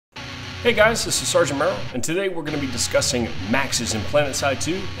Hey guys, this is Sergeant Merrill, and today we're going to be discussing maxes in PlanetSide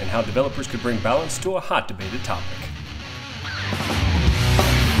 2 and how developers could bring balance to a hot debated topic.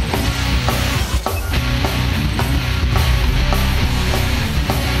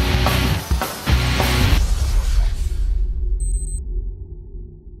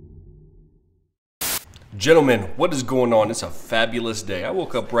 Gentlemen, what is going on? It's a fabulous day. I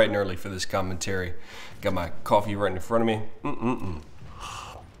woke up bright and early for this commentary. Got my coffee right in front of me.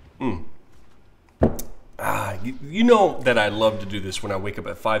 You know that I love to do this when I wake up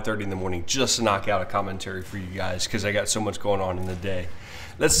at 5:30 in the morning just to knock out a commentary for you guys because I got so much going on in the day.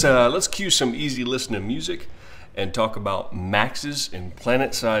 Let's cue some easy listening music and talk about maxes in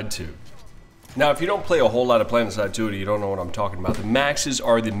PlanetSide 2. Now, if you don't play a whole lot of PlanetSide 2, you don't know what I'm talking about. The maxes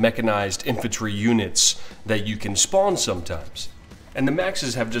are the mechanized infantry units that you can spawn sometimes. And the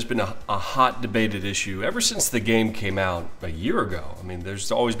maxes have just been a hot debated issue ever since the game came out a year ago. I mean,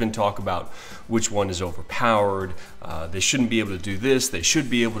 there's always been talk about which one is overpowered. They shouldn't be able to do this. They should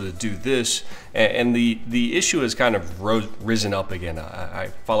be able to do this. And the issue has kind of risen up again. I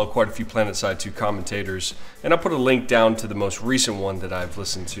follow quite a few PlanetSide 2 commentators, and I put a link down to the most recent one that I've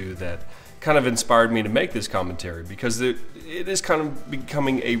listened to that kind of inspired me to make this commentary because it is kind of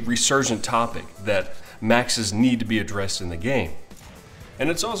becoming a resurgent topic that maxes need to be addressed in the game. And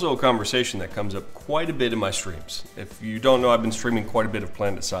it's also a conversation that comes up quite a bit in my streams. If you don't know, I've been streaming quite a bit of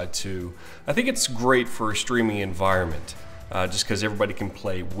PlanetSide 2. I think it's great for a streaming environment, just because everybody can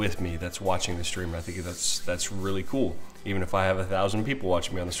play with me that's watching the stream. I think that's really cool. Even if I have 1,000 people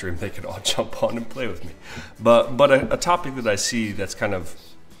watching me on the stream, they could all jump on and play with me. But a topic that I see that's kind of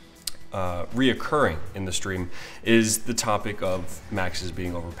reoccurring in the stream is the topic of maxes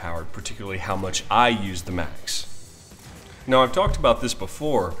being overpowered, particularly how much I use the max. Now, I've talked about this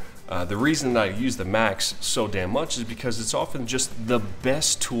before. The reason that I use the max so damn much is because it's often just the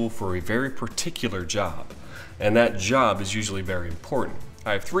best tool for a very particular job, and that job is usually very important.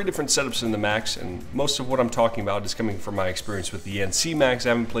 I have 3 different setups in the max, and most of what I'm talking about is coming from my experience with the NC max. I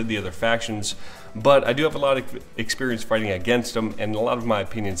haven't played the other factions, but I do have a lot of experience fighting against them, and a lot of my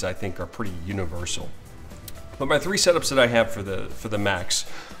opinions I think are pretty universal. But my 3 setups that I have for the max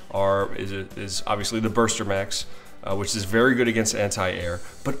is obviously the Burster max, which is very good against anti-air,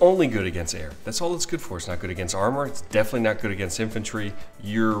 but only good against air. That's all it's good for. It's not good against armor. It's definitely not good against infantry.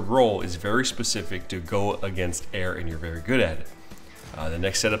 Your role is very specific to go against air, and you're very good at it. The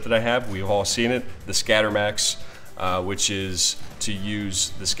next setup that I have, we've all seen it, the Scatter Max, which is to use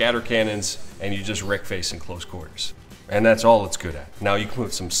the scatter cannons and you just wreck face in close quarters. And that's all it's good at. Now you can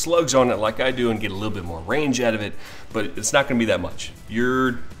put some slugs on it like I do and get a little bit more range out of it, but it's not going to be that much.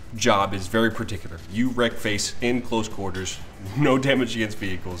 Your job is very particular. You wreck face in close quarters, no damage against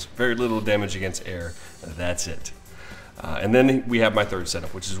vehicles, very little damage against air. That's it. And then we have my 3rd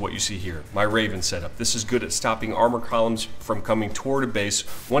setup, which is what you see here, my Raven setup. This is good at stopping armor columns from coming toward a base.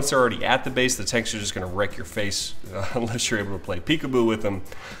 Once they're already at the base, the tanks are just going to wreck your face unless you're able to play peekaboo with them.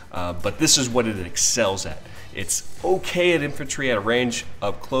 But this is what it excels at. It's okay at infantry at a range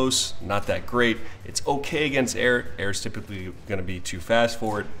up close, not that great. It's okay against air. Air is typically going to be too fast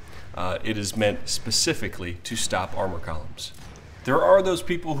for it. It is meant specifically to stop armor columns. There are those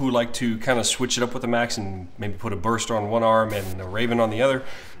people who like to kind of switch it up with the max and maybe put a burster on one arm and a Raven on the other,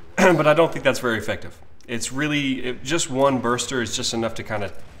 but I don't think that's very effective. It's really, just one burster is just enough to kind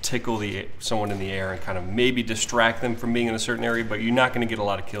of tickle someone in the air and kind of maybe distract them from being in a certain area, but you're not going to get a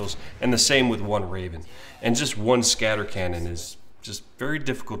lot of kills, and the same with one Raven. And just one scatter cannon is just very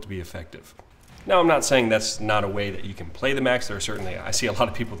difficult to be effective. Now, I'm not saying that's not a way that you can play the max. There are certainly, I see a lot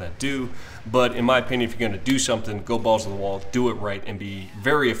of people that do, but in my opinion, if you're going to do something, go balls to the wall, do it right, and be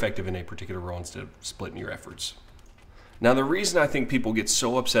very effective in a particular role instead of splitting your efforts. Now, the reason I think people get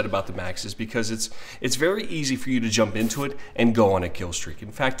so upset about the max is because it's very easy for you to jump into it and go on a kill streak.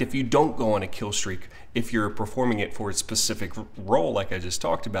 In fact, if you don't go on a kill streak, if you're performing it for a specific role like I just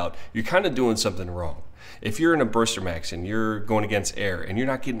talked about, you're kind of doing something wrong. If you're in a Burster max and you're going against air and you're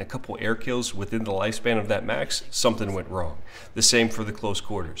not getting a couple air kills within the lifespan of that max, something went wrong. The same for the close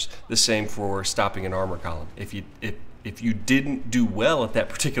quarters. The same for stopping an armor column. If you didn't do well at that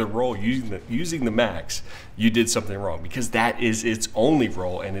particular role using the max, you did something wrong because that is its only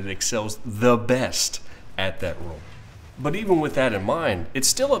role and it excels the best at that role. But even with that in mind, it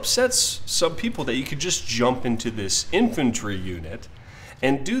still upsets some people that you could just jump into this infantry unit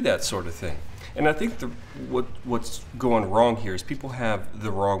and do that sort of thing. And I think what's going wrong here is people have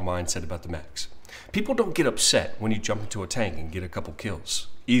the wrong mindset about the max. People don't get upset when you jump into a tank and get a couple kills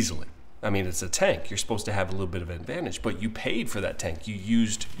easily. I mean, it's a tank. You're supposed to have a little bit of an advantage, but you paid for that tank. You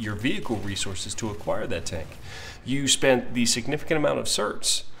used your vehicle resources to acquire that tank. You spent the significant amount of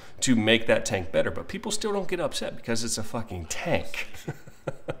certs to make that tank better. But people still don't get upset because it's a fucking tank.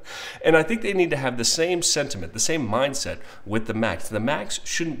 And I think they need to have the same sentiment, the same mindset with the Max. The Max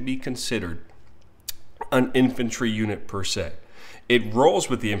shouldn't be considered an infantry unit per se. It rolls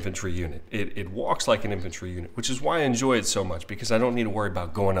with the infantry unit. It walks like an infantry unit, which is why I enjoy it so much, because I don't need to worry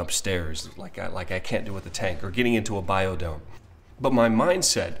about going upstairs like I can't do with the tank, or getting into a biodome. But my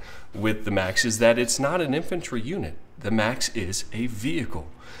mindset with the Max is that it's not an infantry unit. The Max is a vehicle.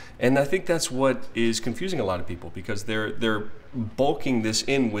 And I think that's what is confusing a lot of people, because they're bulking this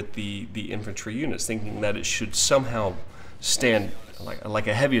in with the infantry units, thinking that it should somehow stand, like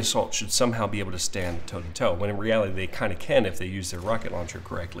a heavy assault should somehow be able to stand toe-to-toe, when in reality they kind of can if they use their rocket launcher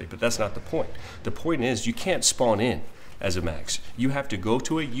correctly. But that's not the point. The point is you can't spawn in as a Max. You have to go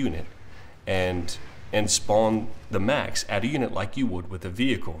to a unit and spawn the Max at a unit like you would with a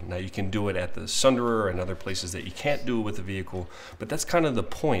vehicle. Now you can do it at the Sunderer and other places that you can't do it with a vehicle, but that's kind of the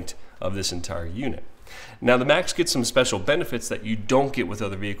point of this entire unit. Now the Max gets some special benefits that you don't get with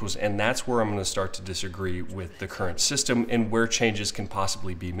other vehicles, and that's where I'm going to start to disagree with the current system and where changes can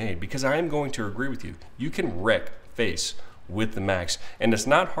possibly be made, because I am going to agree with you. You can wreck face with the Max, and it's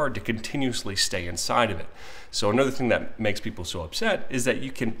not hard to continuously stay inside of it. So another thing that makes people so upset is that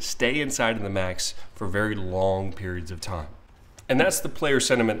you can stay inside of the Max for very long periods of time. And that's the player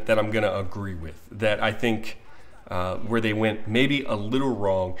sentiment that I'm going to agree with, that I think where they went maybe a little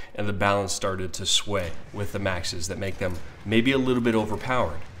wrong and the balance started to sway with the Maxes that make them maybe a little bit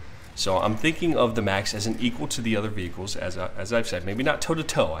overpowered. So I'm thinking of the Max as an equal to the other vehicles, as I've said, maybe not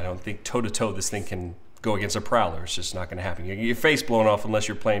toe-to-toe. I don't think toe-to-toe this thing can go against a Prowler. It's just not going to happen. You get your face blown off unless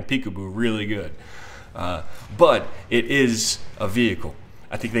you're playing peekaboo really good. But it is a vehicle.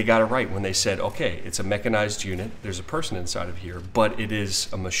 I think they got it right when they said, okay, it's a mechanized unit, there's a person inside of here, but it is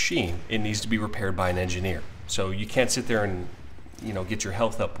a machine. It needs to be repaired by an engineer. So you can't sit there and get your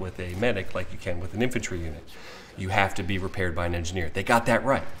health up with a medic like you can with an infantry unit. You have to be repaired by an engineer. They got that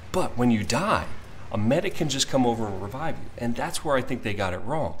right. But when you die, a medic can just come over and revive you. And that's where I think they got it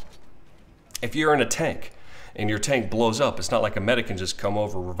wrong. If you're in a tank and your tank blows up, it's not like a medic can just come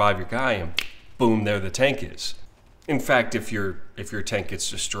over, revive your guy, and boom, there the tank is. In fact, if your tank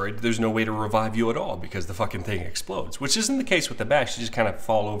gets destroyed, there's no way to revive you at all because the fucking thing explodes, which isn't the case with the Max. You just kind of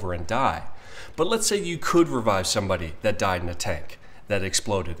fall over and die. But let's say you could revive somebody that died in a tank that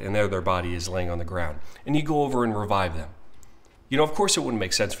exploded and their body is laying on the ground, and you go over and revive them. Of course it wouldn't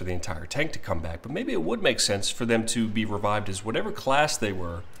make sense for the entire tank to come back, but maybe it would make sense for them to be revived as whatever class they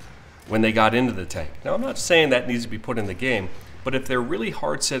were when they got into the tank. Now, I'm not saying that needs to be put in the game, but if they're really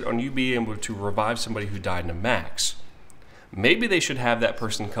hard set on you being able to revive somebody who died in a Max, maybe they should have that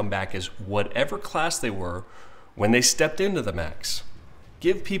person come back as whatever class they were when they stepped into the Max.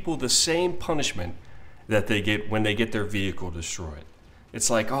 Give people the same punishment that they get when they get their vehicle destroyed.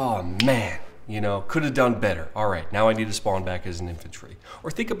 It's like, oh man, could have done better. All right, now I need to spawn back as an infantry. Or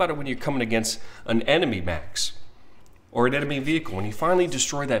think about it when you're coming against an enemy Max or an enemy vehicle. When you finally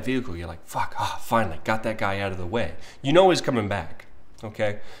destroy that vehicle, you're like, fuck, finally got that guy out of the way. He's coming back,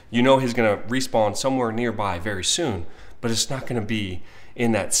 okay? He's gonna respawn somewhere nearby very soon, but it's not gonna be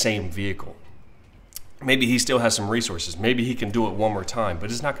in that same vehicle. Maybe he still has some resources. Maybe he can do it one more time, but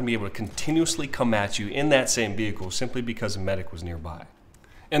it's not gonna be able to continuously come at you in that same vehicle simply because a medic was nearby.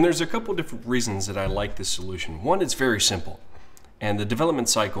 And there's a couple different reasons that I like this solution. One, it's very simple, and the development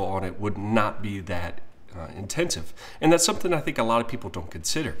cycle on it would not be that intensive. And that's something I think a lot of people don't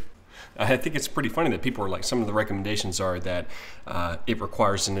consider. I think it's pretty funny that people are like, some of the recommendations are that it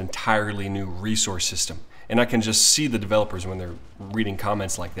requires an entirely new resource system. And I can just see the developers when they're reading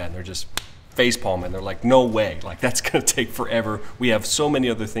comments like that, and they're just facepalming. They're like, no way, like that's gonna take forever. We have so many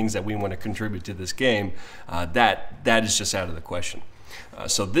other things that we want to contribute to this game that is just out of the question.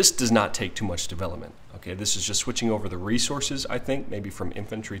 So this does not take too much development. Okay, this is just switching over the resources, I think, maybe from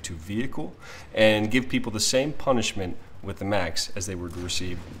infantry to vehicle, and give people the same punishment with the Max as they would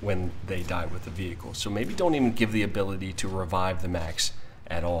receive when they die with the vehicle. So maybe don't even give the ability to revive the Max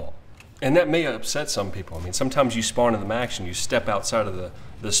at all. And that may upset some people. I mean, sometimes you spawn in the Max and you step outside of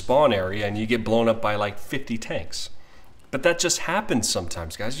the spawn area and you get blown up by like 50 tanks. But that just happens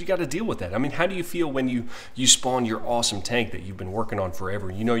sometimes, guys. You got to deal with that. I mean, how do you feel when you spawn your awesome tank that you've been working on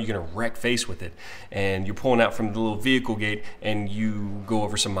forever? You're going to wreck face with it, and you're pulling out from the little vehicle gate, and you go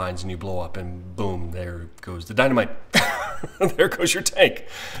over some mines and you blow up, and boom, there goes the dynamite. There goes your tank.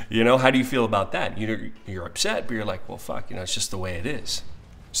 How do you feel about that? You're upset, but you're like, well, fuck, it's just the way it is.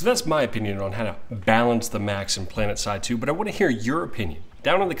 So that's my opinion on how to balance the Max in PlanetSide 2, but I want to hear your opinion.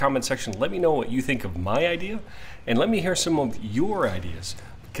 Down in the comment section, let me know what you think of my idea, and let me hear some of your ideas,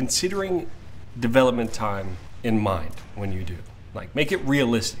 considering development time in mind when you do. Like, make it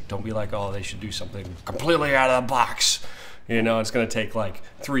realistic. Don't be like, oh, they should do something completely out of the box. You know, it's going to take like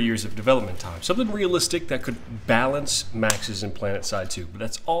 3 years of development time. Something realistic that could balance Maxes and PlanetSide 2. But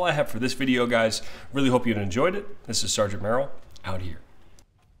that's all I have for this video, guys. Really hope you enjoyed it. This is Sergeant Merrill, out here.